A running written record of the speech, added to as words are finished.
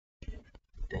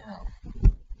Damn.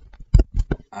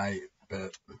 I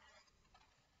bet.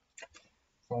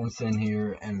 So I'm sitting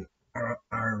here and I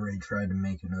already tried to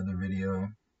make another video.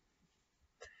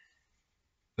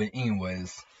 But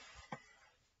anyways,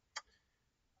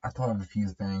 I thought of a few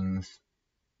things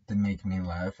that make me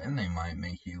laugh, and they might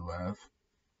make you laugh.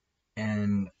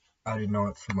 And I did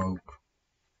not smoke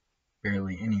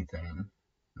barely anything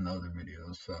in the other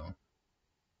videos, so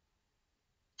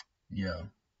yeah,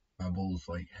 my bowl's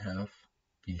like half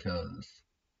because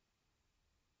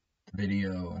the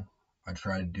video I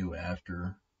tried to do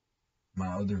after my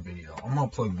other video. I'm gonna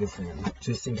plug this in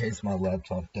just in case my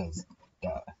laptop does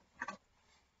die.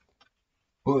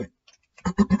 But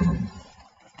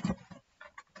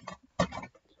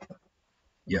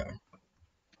yeah,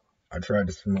 I tried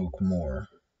to smoke more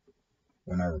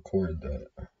when I recorded that,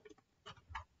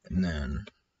 and then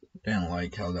didn't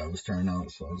like how that was turning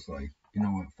out, so I was like, you know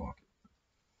what, fuck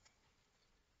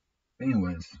it.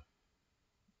 Anyways,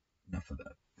 enough of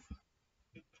that.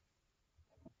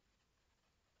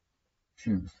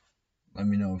 Shoes. Let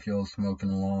me know if y'all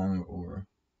smoking along or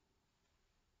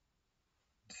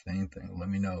same thing. Let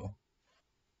me know.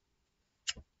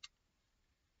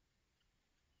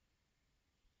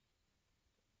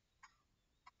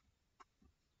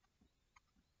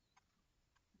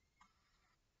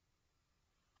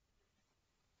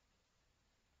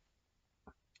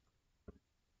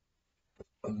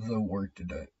 I was at work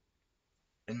today,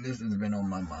 and this has been on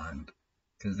my mind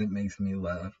because it makes me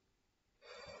laugh.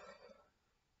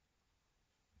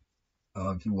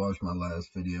 If you watched my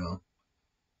last video,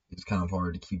 it's kind of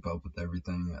hard to keep up with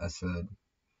everything I said.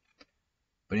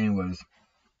 But anyways,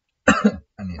 I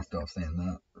need to stop saying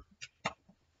that.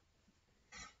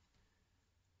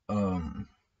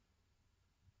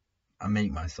 I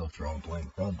make myself draw a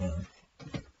blank. Goddamn.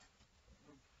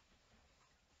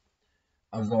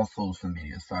 I was on social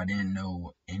media, so I didn't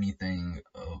know anything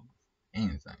of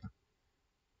anything.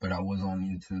 But I was on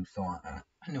YouTube, so I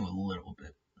knew a little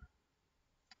bit.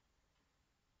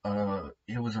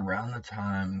 It was around the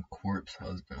time Corpse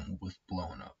Husband was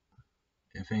blowing up.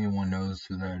 If anyone knows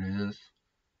who that is,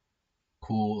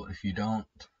 cool. If you don't,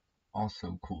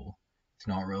 also cool. It's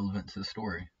not relevant to the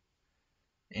story.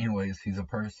 Anyways, he's a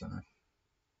person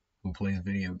who plays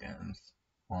video games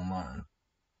online.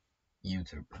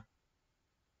 YouTuber.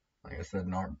 Like I said,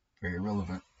 not very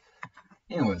relevant.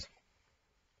 Anyways,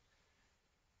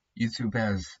 YouTube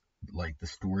has like the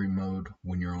story mode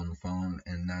when you're on the phone,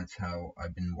 and that's how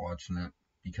I've been watching it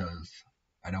because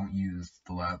I don't use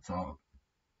the laptop,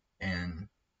 and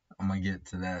I'm gonna get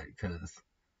to that because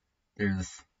there's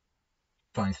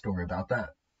a funny story about that.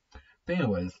 But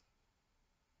anyways,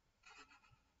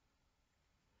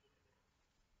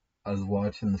 I was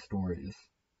watching the stories,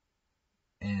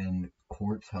 and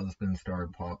Corpse Husband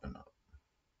started popping up,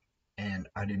 and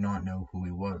I did not know who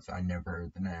he was. I never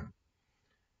heard the name.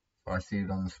 So I see it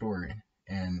on the story,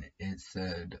 and it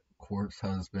said Corpse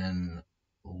Husband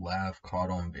laugh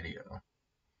caught on video.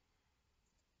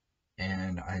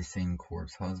 And I seen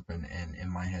Corpse Husband, and in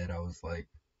my head I was like,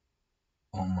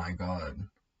 oh my god,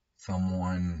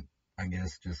 someone, I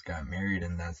guess, just got married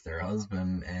and that's their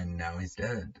husband, and now he's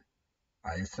dead.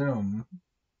 I assume.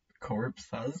 Corpse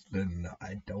Husband.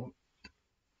 I don't.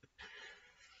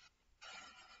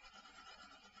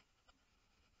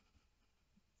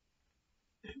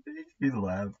 It makes me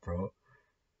laugh, bro.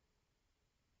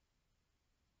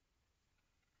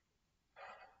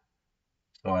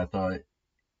 So I thought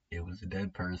it was a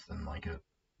dead person, like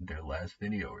their last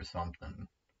video or something.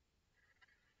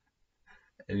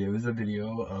 And it was a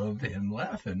video of him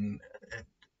laughing.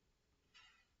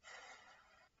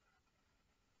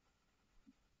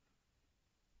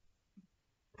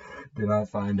 Then I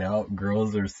find out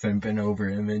girls are simping over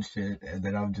him and shit, and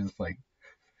then I'm just like,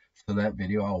 so that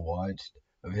video I watched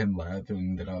of him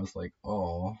laughing, that I was like,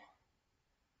 oh,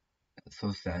 it's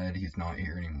so sad he's not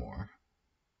here anymore.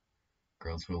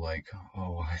 Girls were like,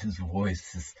 oh, his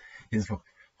voice is,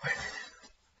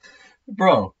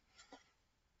 bro,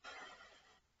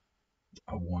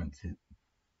 I want it.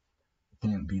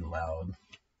 Can't be loud.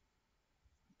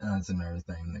 And that's another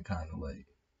thing that kind of like,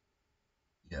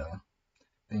 yeah.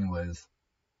 Anyways,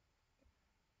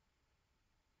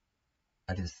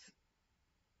 I just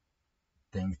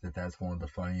think that that's one of the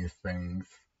funniest things.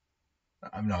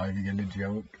 I'm not even gonna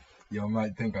joke. Y'all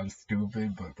might think I'm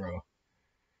stupid, but bro.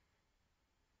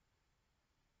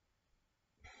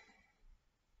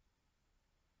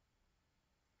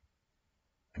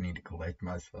 I need to collect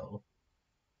myself.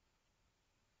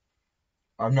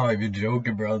 I'm not even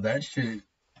joking, bro. That shit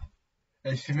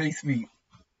makes me.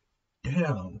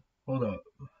 Damn. Hold up.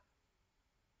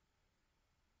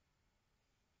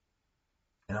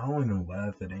 And I don't even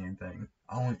laugh at anything.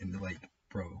 I don't, like,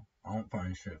 bro, I don't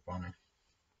find shit funny.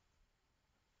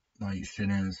 Like, shit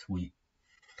ain't sweet.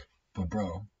 But,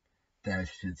 bro, that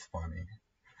shit's funny.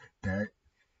 That,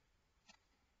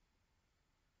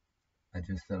 I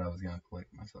just said I was gonna click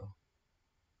myself.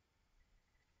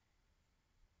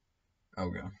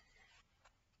 Okay.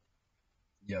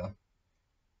 Yeah.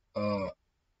 Uh,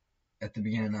 at the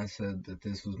beginning, I said that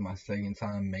this was my second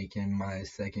time making my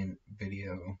second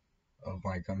video of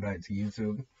my comeback to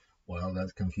YouTube. Well,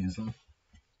 that's confusing.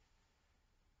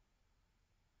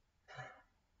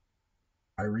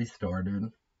 I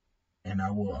restarted, and I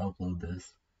will upload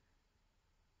this.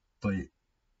 But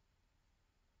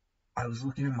I was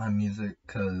looking at my music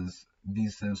because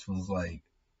V6 was like,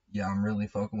 yeah, I'm really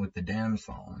fucking with the Damn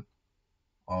song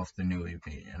off the new EP.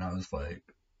 And I was like,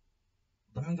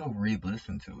 let me go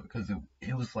re-listen to it because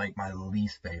it was like my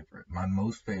least favorite. My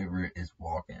most favorite is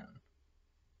Walk In.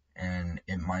 And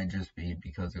it might just be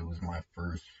because it was my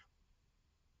first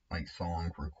like song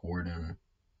recording,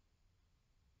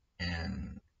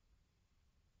 and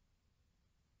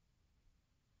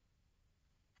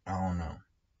I don't know.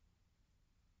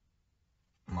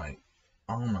 Like,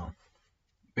 I don't know.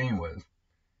 But anyways,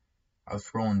 I was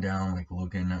scrolling down, like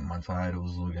looking at my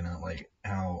titles, looking at like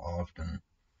how often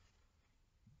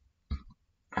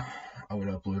I would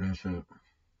upload and shit.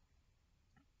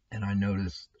 And I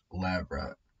noticed Lab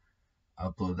Rat. I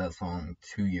uploaded that song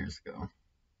 2 years ago.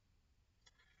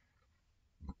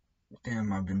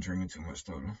 Damn, I've been drinking too much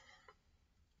total.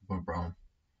 But bro,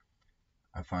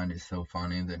 I find it so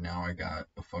funny that now I got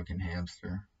a fucking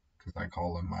hamster because I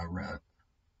call him my rat.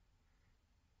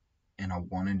 And I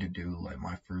wanted to do like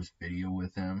my first video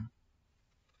with him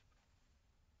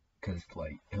because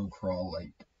like he'll crawl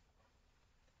like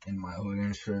in my hood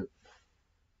and shit.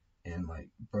 And like,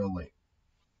 bro, like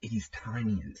he's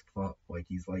tiny as fuck. Like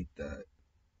he's like that.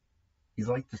 He's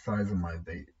like the size of my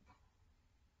vape.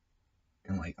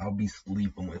 And like I'll be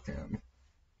sleeping with him.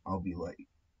 I'll be like,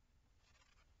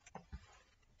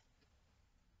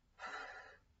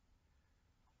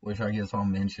 which I guess I'll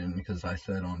mention because I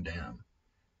said on Damn.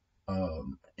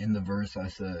 In the verse I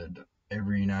said,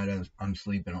 every night I'm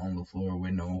sleeping on the floor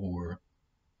with no whore.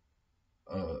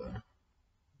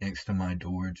 Next to my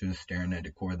door, just staring at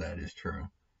the core. That is true.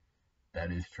 That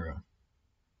is true.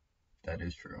 That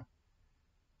is true.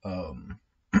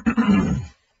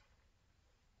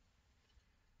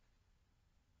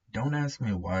 Don't ask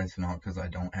me why it's not because I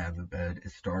don't have a bed.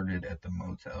 It started at the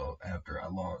motel after I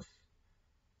lost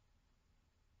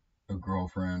a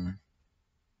girlfriend,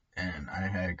 and I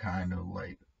had kind of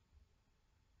like,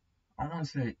 I want to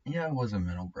say, yeah, it was a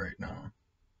mental breakdown.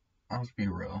 I'll just be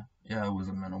real. Yeah, it was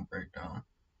a mental breakdown.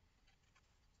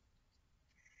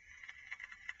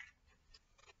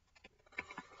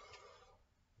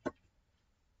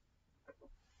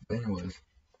 But anyways,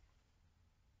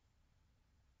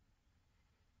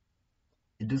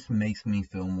 it just makes me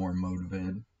feel more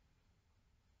motivated.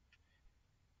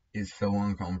 It's so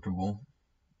uncomfortable.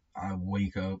 I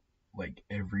wake up like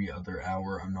every other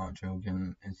hour. I'm not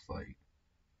joking. It's like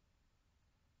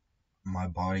my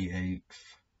body aches.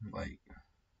 Like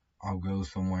I'll go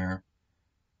somewhere.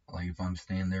 Like if I'm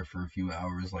staying there for a few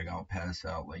hours, like I'll pass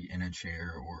out like in a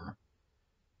chair or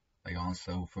like on a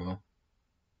sofa,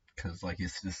 cause like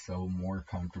it's just so more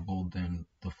comfortable than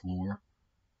the floor.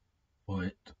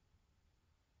 But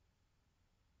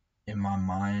in my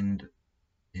mind,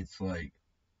 it's like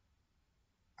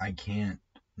I can't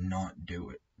not do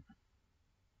it.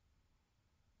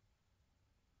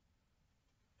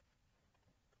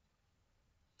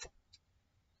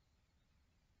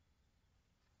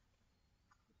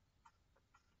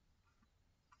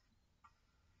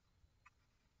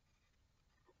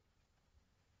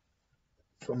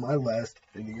 So my last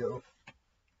video,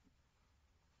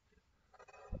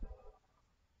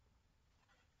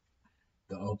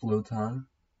 the upload time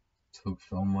took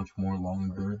so much more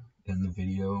longer than the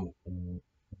video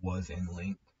was in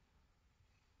length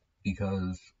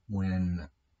because when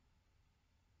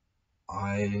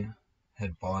I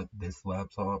had bought this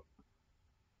laptop,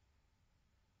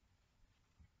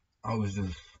 I was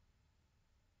just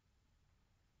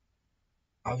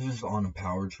on a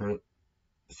power trip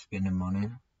spending money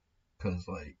because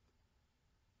like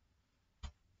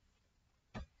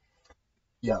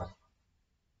yeah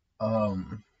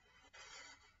um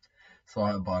so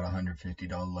I bought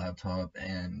 $150 laptop,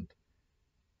 and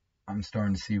I'm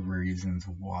starting to see reasons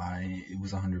why it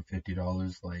was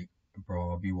 $150. Like,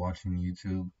 bro, I'll be watching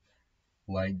YouTube,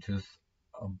 like just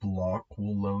a block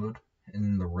will load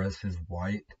and the rest is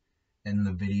white and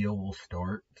the video will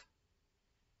start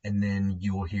and then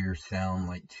you'll hear sound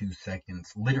like 2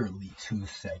 seconds, literally 2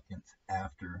 seconds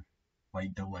after,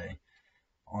 like, delay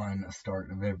on the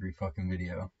start of every fucking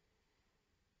video.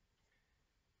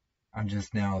 I'm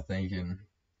just now thinking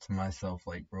to myself,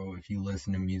 like, bro, if you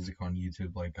listen to music on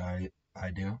YouTube like I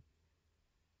do,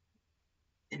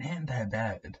 it ain't that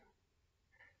bad.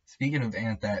 Speaking of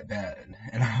ain't that bad,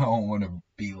 and I don't want to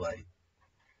be like,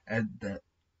 that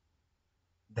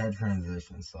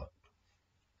transition sucked.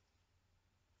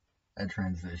 That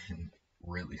transition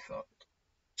really sucked.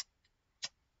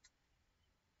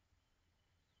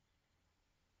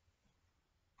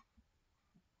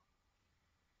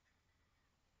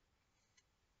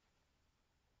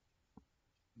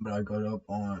 But I got up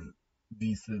on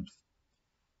V-Sip's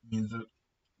music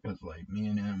because, like, me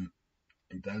and him,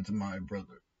 like, that's my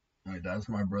brother. Like, that's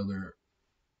my brother.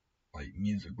 Like,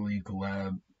 musically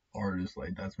collab artist,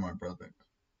 like, that's my brother.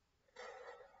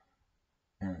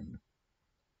 And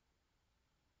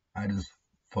I just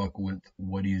fuck with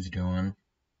what he's doing.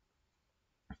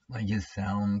 Like, his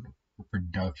sound,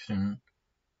 production,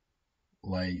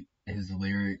 like, his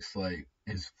lyrics, like,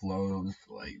 his flows,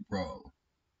 like, bro.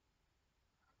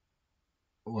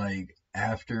 Like,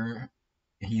 after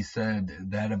he said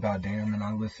that about Damn, and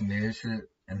I listened to his shit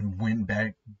and went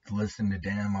back to listen to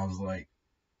Damn, I was like,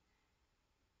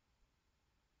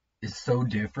 it's so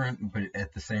different, but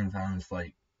at the same time, it's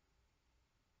like,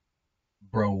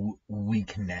 bro, we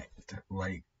connect.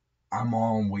 Like, I'm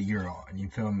on what you're on. You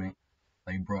feel me?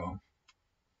 Like, bro.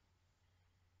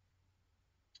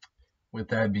 With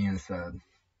that being said,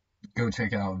 go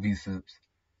check out V-Sip's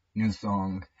new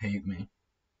song, Hate Me.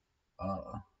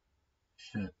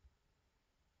 Shit.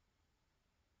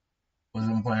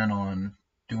 Wasn't planning on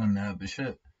doing that, but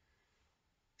shit.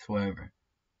 It's whatever.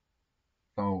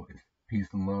 It's always peace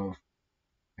and love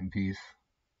and peace.